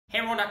Hey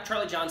everyone, Dr.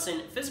 Charlie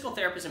Johnson, physical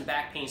therapist and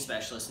back pain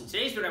specialist. In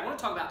today's video, I want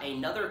to talk about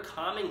another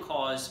common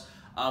cause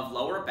of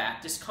lower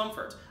back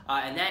discomfort,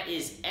 and that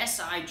is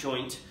SI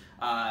joint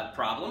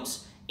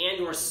problems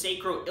and or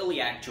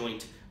sacroiliac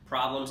joint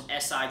problems.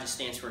 SI just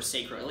stands for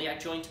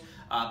sacroiliac joint.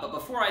 But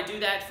before I do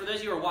that, for those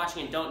of you who are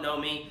watching and don't know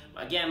me,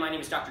 again, my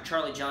name is Dr.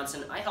 Charlie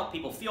Johnson. I help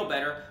people feel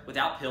better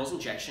without pills,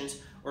 injections,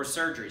 or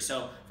surgery.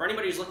 So for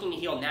anybody who's looking to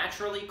heal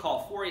naturally,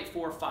 call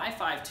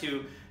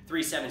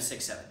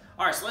 484-552-3767.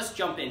 All right, so let's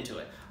jump into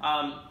it.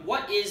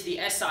 What is the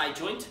SI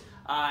joint?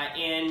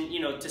 And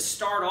to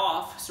start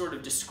off sort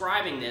of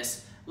describing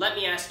this, let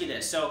me ask you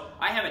this. So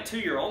I have a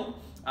 2-year-old,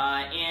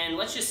 and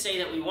let's just say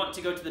that we want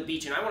to go to the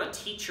beach, and I want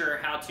to teach her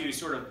how to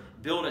sort of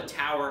build a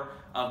tower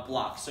of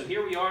blocks. So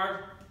here we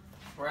are.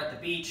 We're at the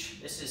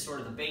beach. This is sort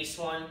of the base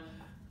one.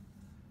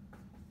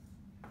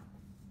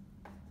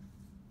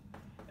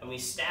 And we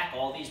stack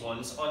all these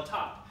ones on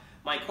top.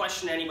 My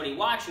question to anybody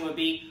watching would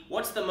be,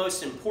 what's the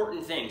most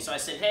important thing? So I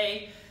said,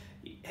 hey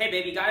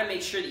baby, you gotta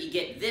make sure that you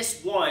get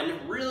this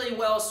one really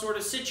well sort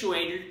of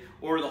situated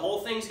or the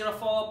whole thing's gonna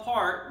fall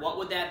apart. What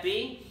would that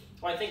be?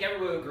 Well, I think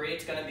everyone would agree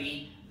it's gonna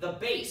be the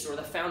base or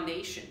the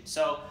foundation.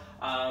 So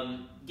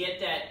get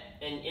that,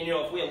 and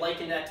if we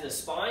liken that to the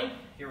spine,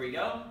 here we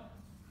go.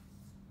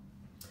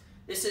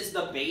 This is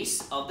the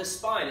base of the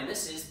spine, and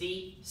this is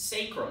the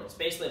sacrum. It's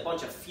basically a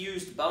bunch of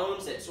fused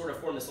bones that sort of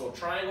form this little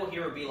triangle.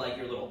 Here would be like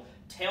your little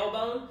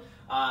tailbone.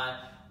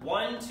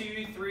 1,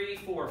 2, 3,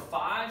 4,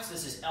 5. So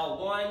this is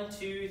L1,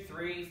 2,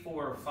 3,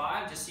 4,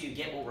 5, just so you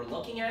get what we're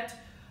looking at.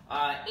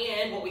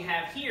 And what we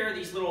have here,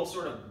 these little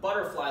sort of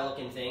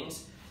butterfly-looking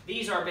things,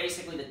 these are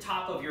basically the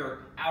top of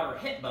your outer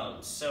hip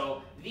bones.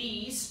 So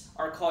these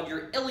are called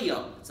your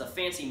ilium. It's a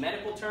fancy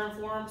medical term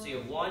for them. So you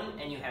have 1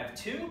 and you have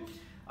 2.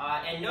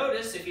 And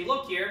notice, if you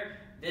look here,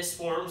 this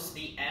forms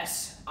the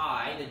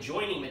SI, the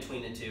joining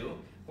between the two,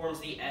 forms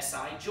the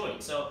SI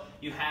joint. So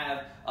you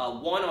have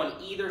 1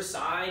 on either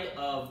side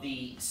of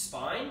the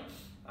spine,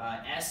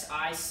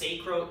 SI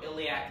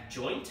sacroiliac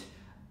joint,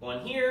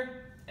 1 here,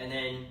 and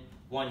then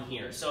 1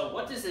 here. So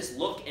what does this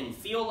look and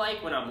feel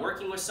like when I'm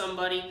working with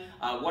somebody?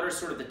 What are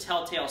sort of the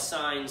telltale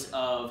signs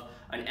of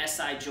an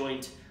SI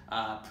joint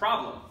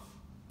problem?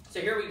 So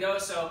here we go.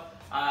 So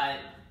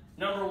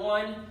number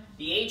 1,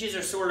 the ages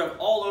are sort of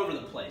all over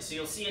the place. So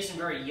you'll see some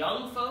very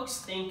young folks.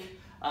 Think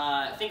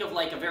of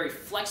like a very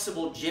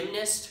flexible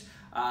gymnast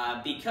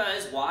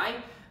because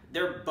why?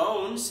 Their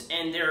bones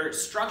and their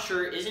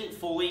structure isn't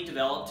fully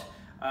developed.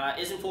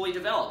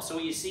 So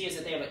what you see is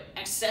that they have an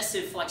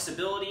excessive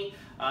flexibility.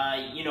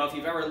 If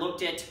you've ever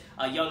looked at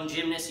a young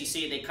gymnast, you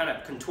see they kind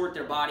of contort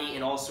their body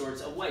in all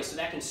sorts of ways. So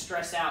that can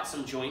stress out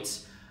some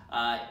joints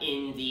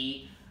in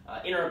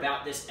or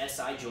about this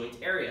SI joint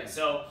area.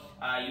 So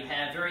you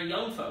have very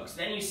young folks.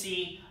 Then you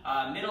see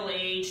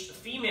middle-aged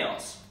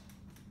females.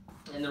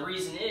 And the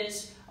reason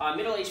is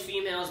middle-aged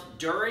females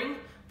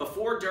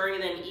before, during,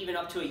 and then even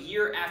up to a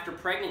year after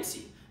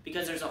pregnancy,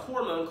 because there's a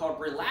hormone called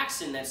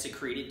relaxin that's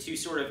secreted to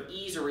sort of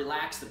ease or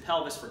relax the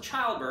pelvis for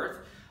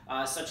childbirth,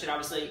 such that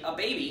obviously a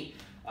baby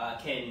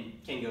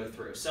can go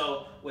through.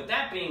 So with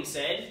that being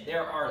said,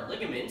 there are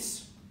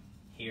ligaments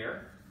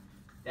here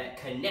that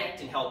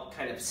connect and help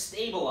kind of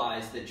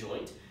stabilize the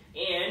joint.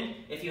 And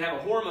if you have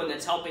a hormone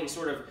that's helping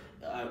sort of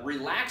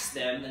relax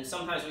them, then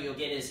sometimes what you'll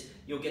get is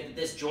that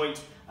this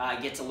joint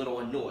gets a little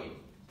annoyed.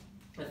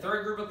 The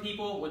third group of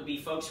people would be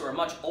folks who are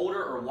much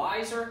older or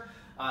wiser,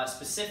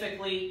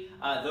 specifically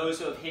those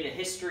who have had a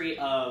history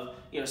of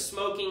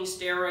smoking,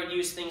 steroid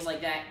use, things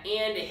like that,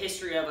 and a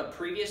history of a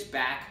previous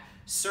back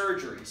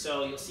surgery.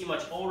 So you'll see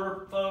much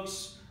older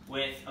folks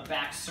with a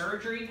back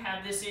surgery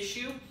have this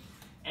issue.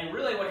 And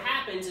really what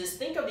happens is,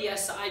 think of the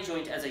SI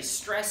joint as a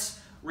stress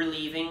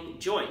relieving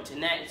joint,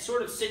 and that it's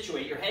sort of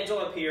situated. Your head's all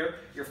up here,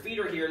 your feet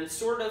are here, and it's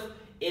sort of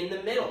in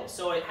the middle.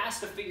 So it has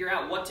to figure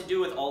out what to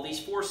do with all these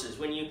forces.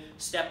 When you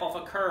step off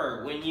a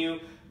curb, when you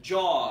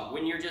jog,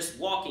 when you're just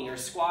walking or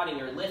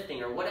squatting or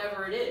lifting or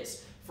whatever it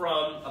is,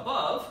 from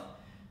above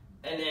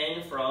and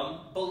then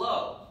from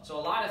below. So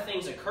a lot of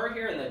things occur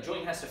here, and the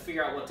joint has to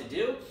figure out what to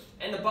do.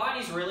 And the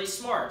body's really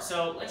smart.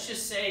 So let's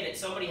just say that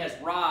somebody has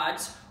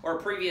rods or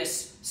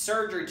previous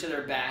surgery to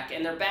their back,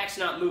 and their back's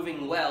not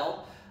moving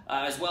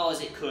as well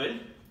as it could.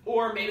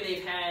 Or maybe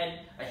they've had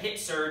a hip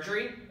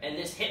surgery, and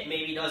this hip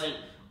maybe doesn't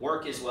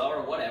work as well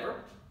or whatever.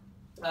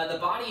 The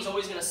body's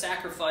always going to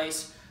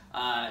sacrifice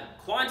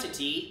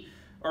quantity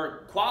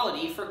or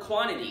quality for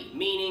quantity,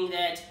 meaning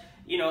that,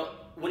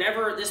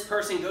 whenever this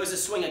person goes to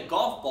swing a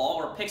golf ball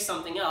or pick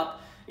something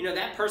up,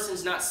 that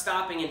person's not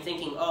stopping and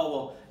thinking, oh,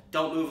 well,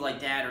 don't move like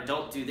that or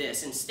don't do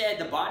this. Instead,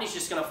 the body's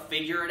just going to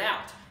figure it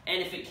out.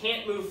 And if it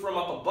can't move from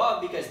up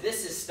above because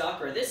this is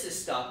stuck or this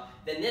is stuck,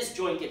 then this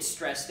joint gets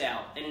stressed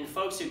out. And in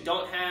folks who are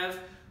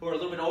a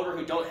little bit older,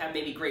 who don't have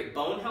maybe great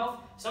bone health,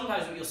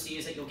 sometimes what you'll see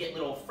is that you'll get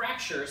little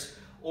fractures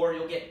or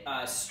you'll get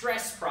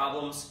stress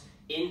problems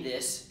in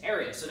this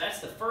area. So that's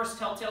the first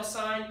telltale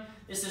sign.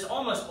 This is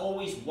almost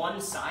always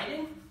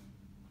one-sided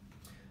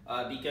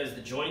because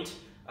the joints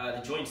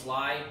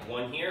lie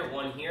one here,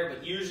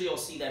 but usually you'll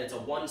see that it's a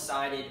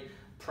one-sided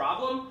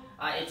problem.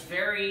 it's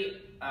very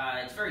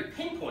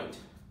pinpoint.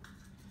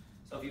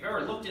 So if you've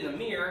ever looked in the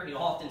mirror, you'll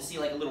often see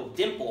like a little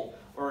dimple,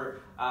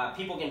 or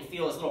people can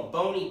feel this little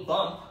bony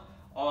bump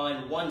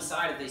on one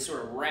side if they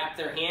sort of wrap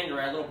their hand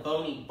around a little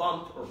bony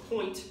bump or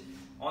point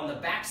on the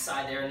back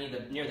side there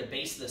near the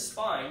base of the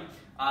spine.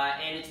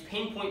 And it's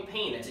pinpoint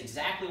pain. That's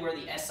exactly where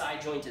the SI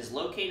joint is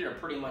located, or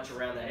pretty much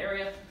around that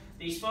area.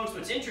 These folks,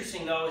 what's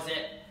interesting though is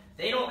that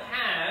they don't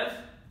have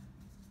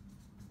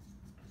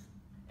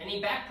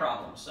any back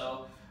problems.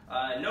 So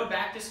no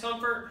back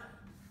discomfort.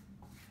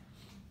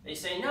 They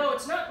say, no,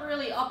 it's not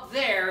really up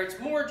there, it's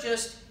more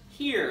just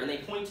here. And they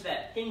point to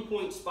that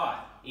pinpoint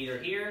spot, either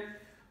here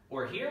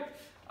or here.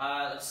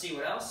 Let's see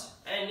what else.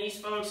 And these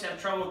folks have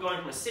trouble going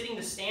from a sitting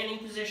to standing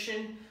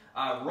position,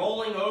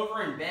 rolling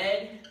over in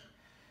bed.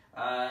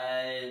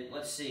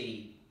 Let's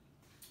see.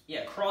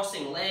 Yeah,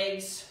 crossing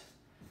legs,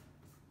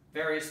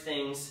 various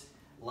things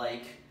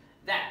like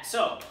that.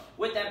 So,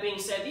 with that being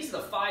said, these are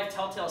the 5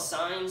 telltale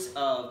signs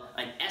of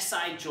an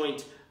SI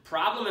joint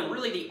problem, and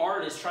really the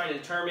art is trying to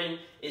determine,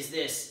 is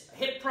this a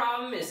hip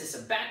problem, is this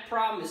a back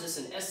problem, is this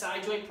an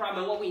SI joint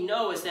problem? And what we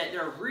know is that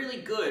they're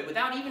really good,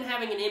 without even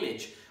having an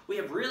image, we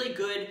have really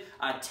good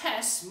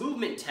tests,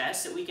 movement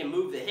tests, that we can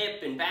move the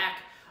hip and back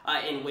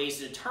in ways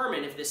to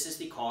determine if this is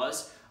the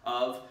cause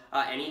of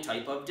any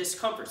type of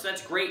discomfort. So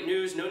that's great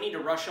news. No need to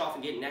rush off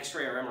and get an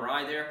x-ray or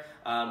MRI there.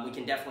 We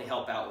can definitely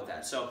help out with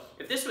that. So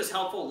if this was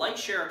helpful, like,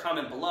 share, or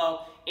comment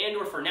below, and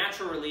or for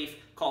natural relief,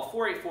 call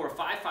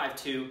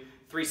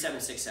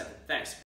 484-552-3767. Thanks.